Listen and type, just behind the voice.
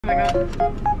Oh my god.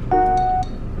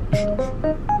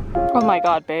 Oh my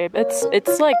god, babe.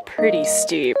 It's like pretty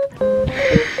steep. You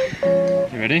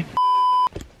ready?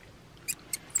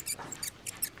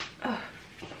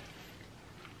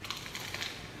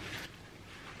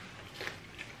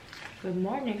 Good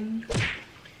morning.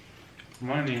 Good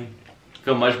morning. I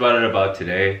feel much better about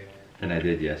today than I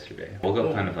did yesterday. Woke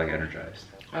up kind of like energized.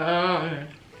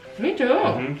 Me too.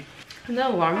 And the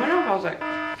alarm went off, I was like,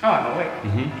 oh, I'm awake.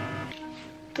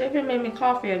 David made me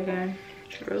coffee again.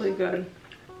 It's really good.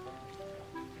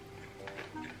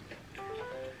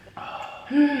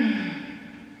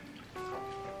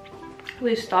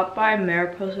 We stopped by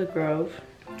Mariposa Grove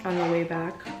on the way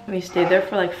back. We stayed there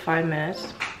for like 5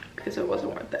 minutes because it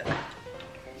wasn't worth it.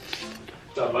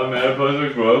 Stopped by Mariposa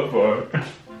Grove for?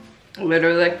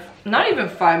 Literally like, not even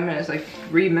 5 minutes, like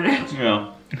 3 minutes.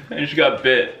 Yeah. And she got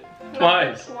bit.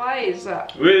 Twice. Twice.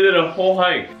 We did a whole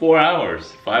hike. 4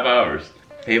 hours. 5 hours.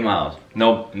 8 miles.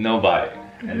 No bite.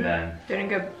 And then... Didn't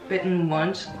get bitten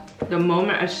once. The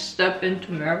moment I stepped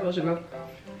into Mariposa Grove,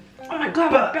 oh my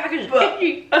god, my back is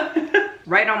itchy.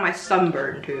 Right on my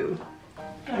sunburn too.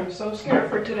 I'm so scared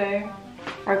for today.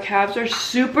 Our calves are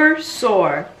super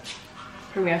sore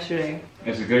from yesterday.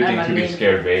 It's a good thing to be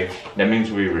scared, babe. That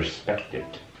means we respect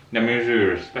it. That means we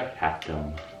respect half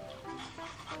dome.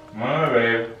 Alright,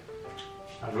 babe.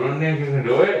 I don't think you can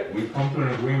do it. We come to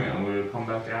an agreement and we'll come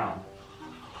back down.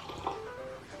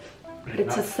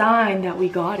 It's a sign that we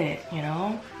got it, you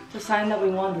know? It's a sign that we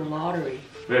won the lottery.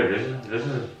 Babe, this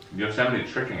is Yosemite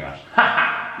tricking us.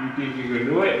 You think you can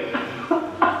do it?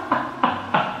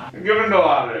 Give them the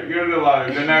lottery. Give them the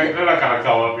lottery. They're not gonna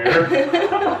come up here.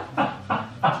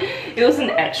 It was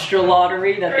an extra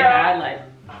lottery that they had, like,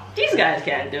 these guys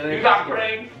can't do it. You got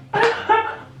pranked.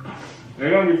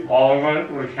 They're gonna be following us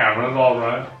with the cameras all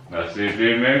right. Let's see if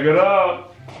they make it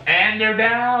up. And they're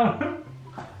down.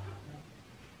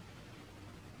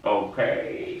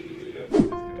 Okay.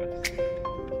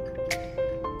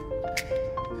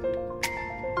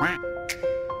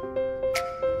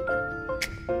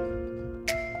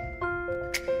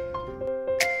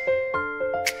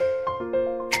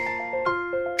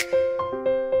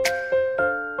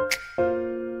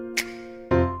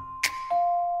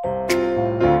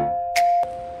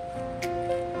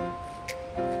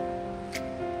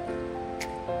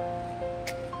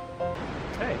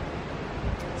 Hey,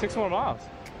 6 more miles.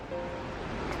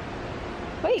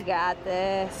 We got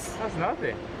this. That's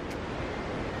nothing.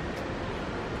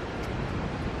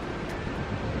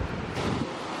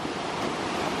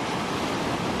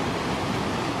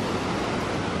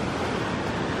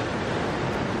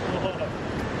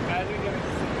 Imagine getting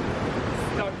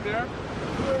stuck there.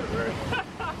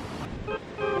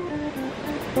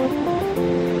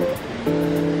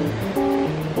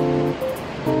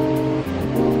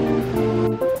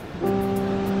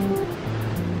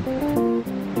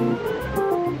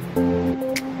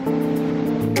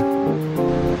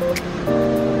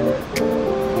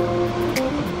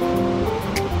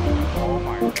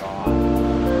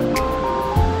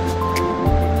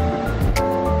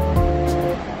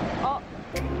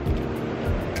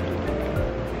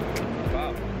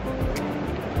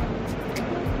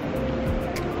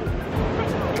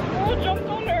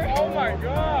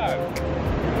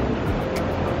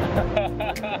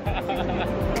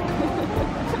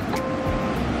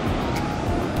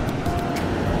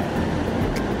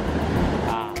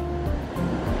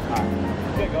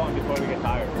 Get going before we get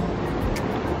tired.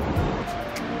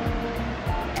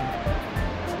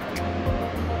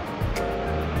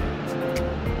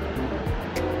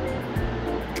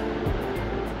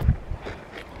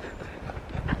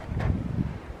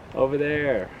 Over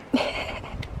there.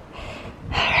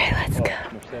 Alright, let's go.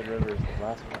 Merced River is the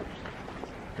last part.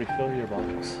 Refill your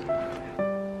bottles.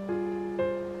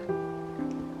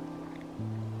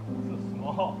 So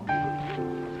small.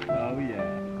 Oh yeah.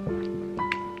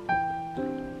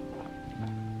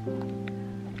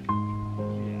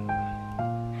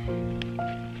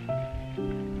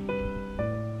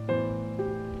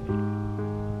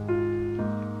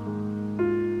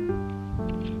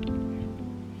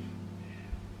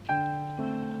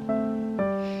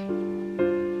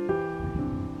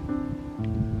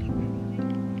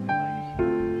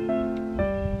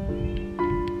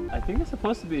 I think it's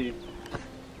supposed to be,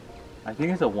 I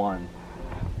think it's a 1.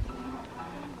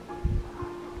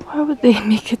 Why would they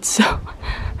make it so?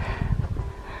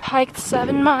 Hiked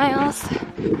 7 miles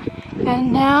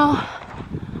and now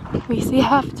we see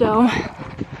Half Dome.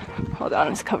 Hold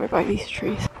on, it's covered by these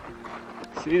trees.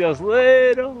 See those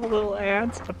little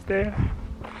ants up there?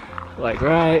 Like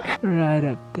right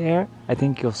up there. I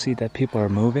think you'll see that people are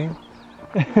moving.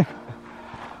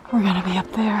 We're gonna be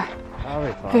up there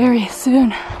very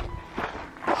soon.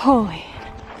 Holy.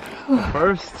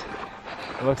 First,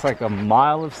 it looks like a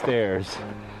mile of stairs.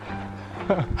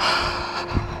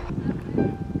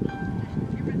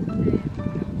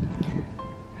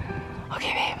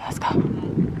 Okay, babe, let's go.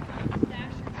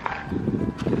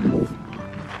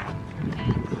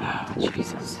 Oh,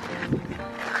 Jesus.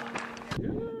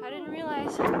 I didn't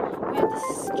realize we had to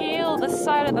scale the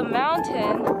side of the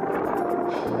mountain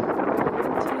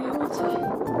to be able to.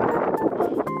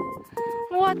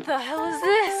 What the hell is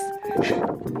this?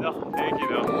 No, thank you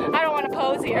though. I don't want to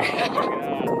pose here.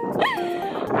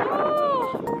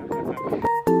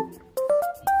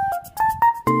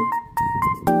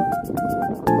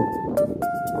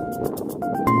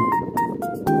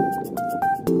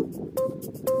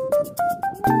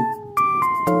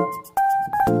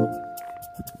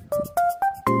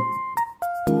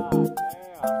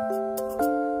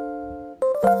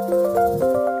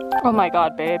 Oh my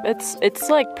god, babe, it's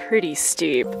like pretty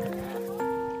steep. No,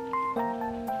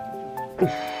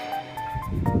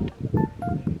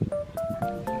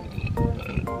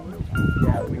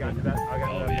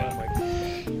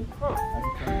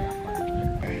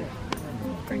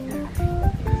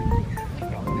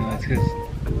 it's because,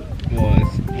 well,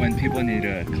 it's when people need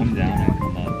to come down and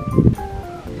come up.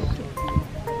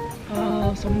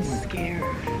 Oh, someone's scared.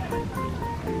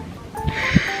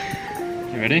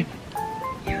 You ready?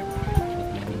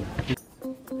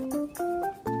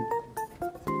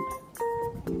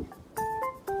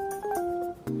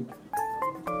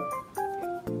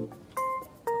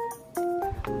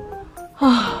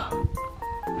 Oh,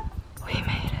 we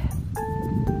made it.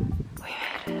 We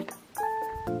made it.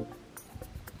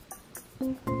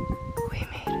 We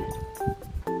made it.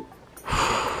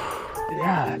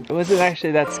 Yeah, it wasn't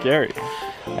actually that scary.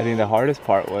 I think the hardest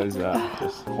part was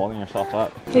just holding yourself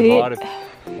up. There's a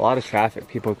lot of traffic,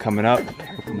 people coming up,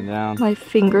 people coming down. My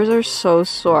fingers are so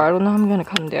sore. I don't know how I'm gonna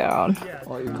come down.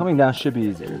 Well, coming down should be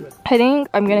easier. I think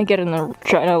I'm gonna get an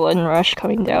adrenaline rush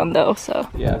coming down though, so.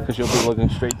 Yeah, because you'll be looking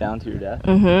straight down to your death.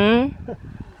 Mm-hmm.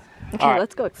 Okay, All right.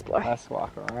 let's go explore. Let's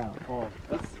walk around. Oh,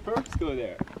 let's first go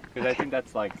there. Because I think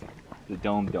that's like the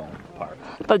dome part.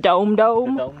 The dome. The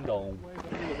dome.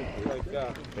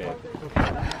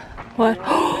 What?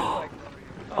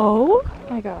 Oh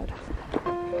my god.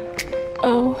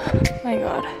 Oh my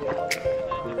god.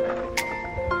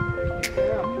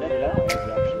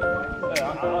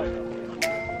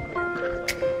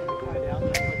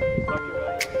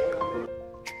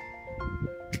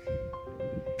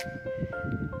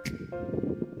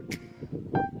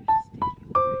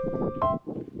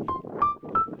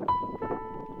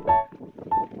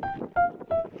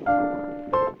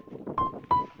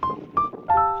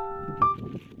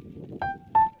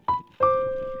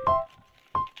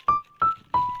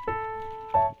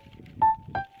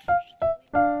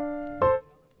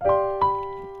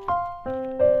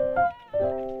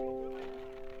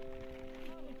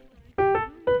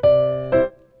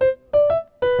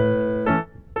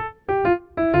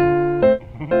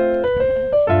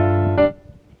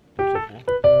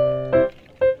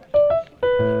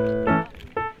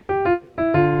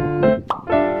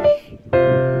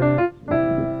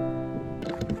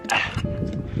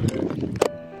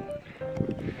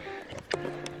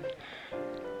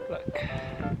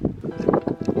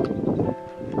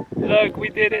 Look, we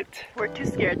did it. We're too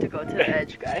scared to go to the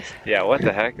edge, guys. Yeah, what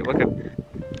the heck? Look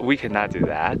at, we could not do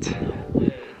that.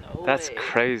 No That's way.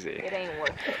 crazy. It ain't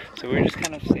worth it. So we're just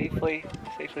kind of safely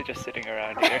just sitting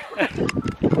around here.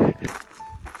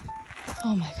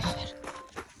 Oh my god.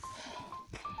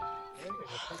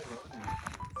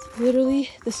 It's literally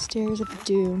the stairs of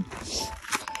doom.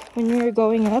 When we were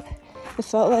going up, it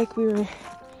felt like we were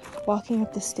walking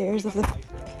up the stairs of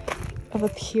a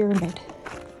pyramid.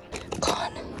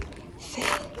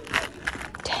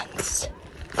 Confidence.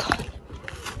 Confidence.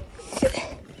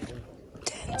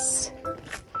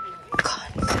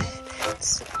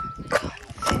 Confidence.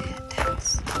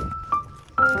 Confidence.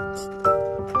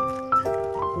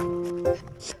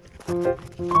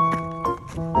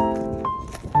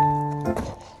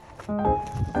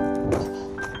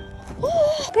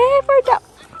 Babe, we're down.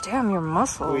 Damn, your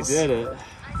muscles. We did it.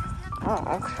 Oh,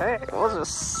 okay. We'll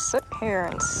just sit here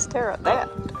and stare at that.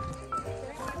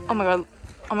 Oh my god.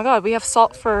 Oh my god, we have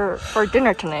salt for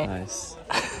dinner tonight. Nice.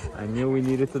 I knew we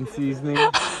needed some seasoning.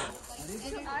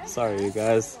 Sorry, you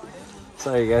guys.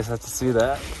 Sorry, you guys have to see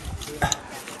that.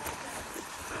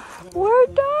 We're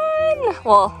done.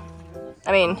 Well,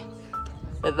 I mean,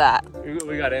 with that.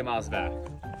 We got 8 miles back.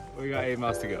 We got 8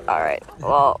 miles to go. Alright,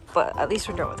 well, but at least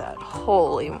we're done with that.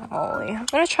 Holy moly. I'm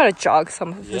gonna try to jog some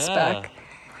of this back.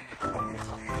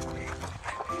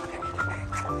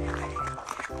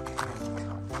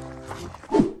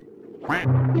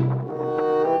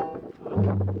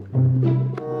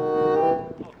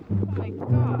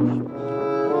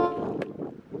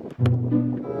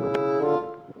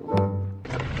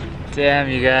 Damn,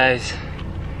 you guys.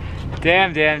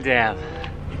 Damn, damn, damn.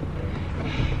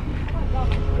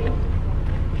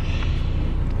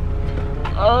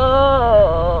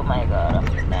 Oh my god, I'm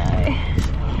gonna die.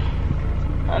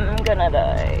 I'm gonna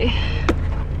die.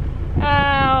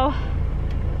 Ow.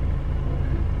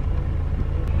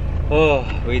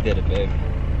 Oh, we did it, babe.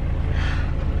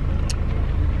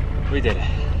 We did it.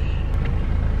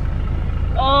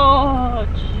 Oh,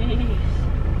 jeez.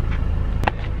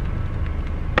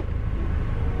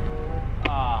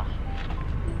 Ah.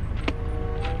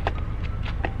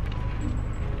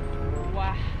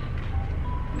 Wow.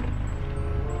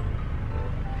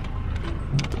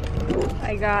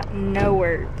 I got no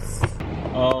words.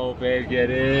 Oh, babe, get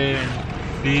in.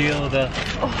 Feel the.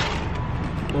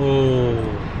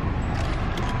 Oh.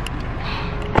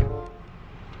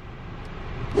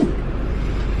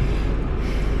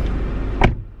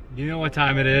 You know what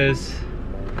time it is.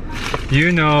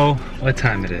 You know what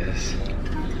time it is.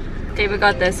 David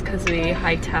got this because we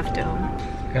hiked Half Dome.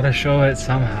 Gotta show it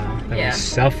somehow that Yeah. we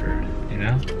suffered, you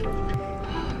know?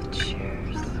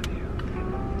 Cheers.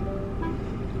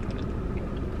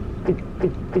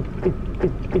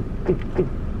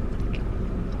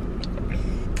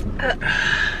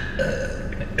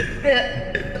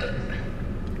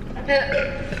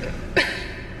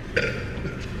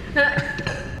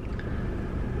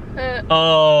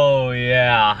 Oh,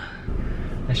 yeah.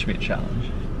 That should be a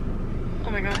challenge. Oh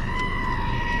my god.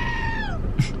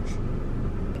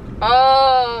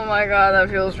 Oh my god, that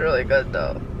feels really good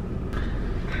though.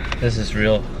 This is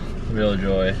real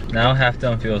joy. Now Half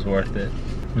Dome feels worth it.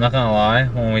 I'm not gonna lie,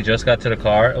 when we just got to the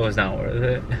car, it was not worth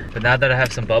it. But now that I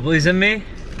have some bubblies in me,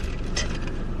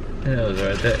 it was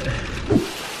worth it.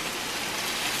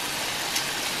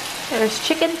 There's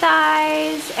chicken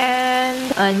thighs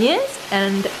and onions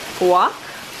and guac.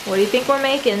 What do you think we're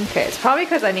making? Okay, it's probably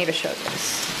because I need to show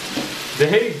this.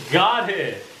 They got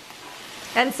it!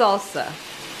 And salsa.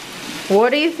 What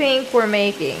do you think we're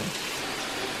making?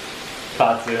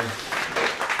 Katsu.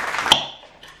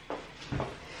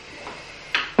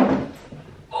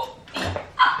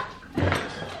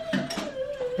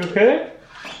 You okay?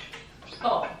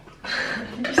 Oh.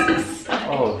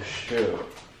 Oh shoot.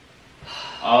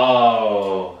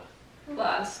 Oh.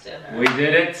 Last dinner. We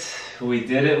did it. We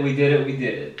did it. We did it. We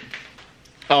did it.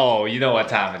 Oh, you know what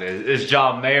time it is. It's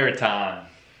John Mayer time.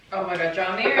 Oh my god,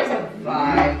 John Mayer is a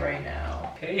vibe right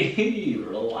now. Hey,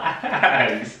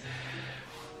 relax.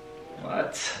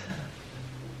 What?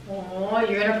 Oh,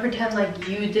 you're gonna pretend like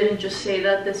you didn't just say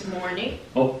that this morning?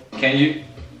 Oh, can you?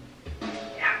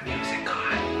 Yeah, music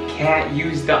on. Can't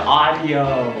use the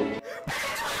audio.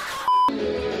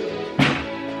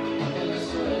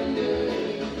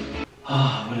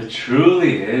 Oh, but it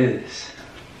truly is.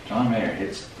 John Mayer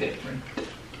hits different.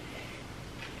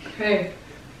 Hey,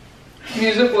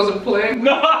 music wasn't playing.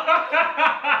 No!